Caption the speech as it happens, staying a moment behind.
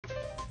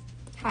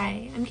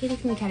Hi, I'm Katie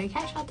from the Cat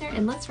Cat Shelter,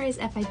 and let's raise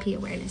FIP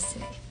awareness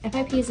today.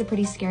 FIP is a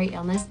pretty scary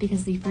illness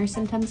because the first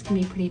symptoms can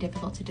be pretty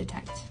difficult to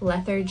detect.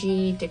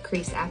 Lethargy,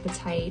 decreased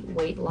appetite,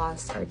 weight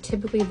loss are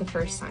typically the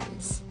first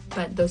signs,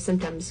 but those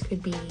symptoms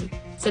could be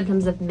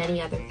symptoms of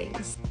many other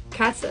things.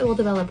 Cats that will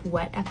develop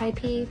wet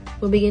FIP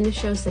will begin to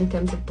show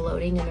symptoms of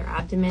bloating in their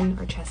abdomen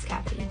or chest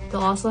cavity. They'll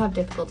also have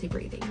difficulty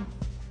breathing.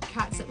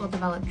 Cats that will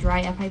develop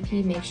dry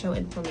FIP may show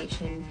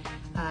inflammation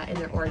in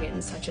their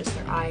organs, such as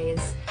their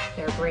eyes,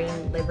 their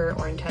brain, liver,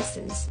 or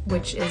intestines,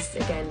 which is,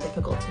 again,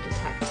 difficult to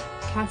detect.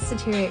 Cats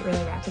deteriorate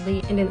really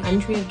rapidly, and an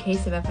untreated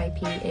case of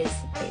FIP is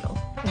fatal.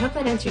 I hope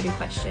that answered your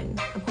question.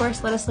 Of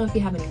course, let us know if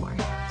you have any more.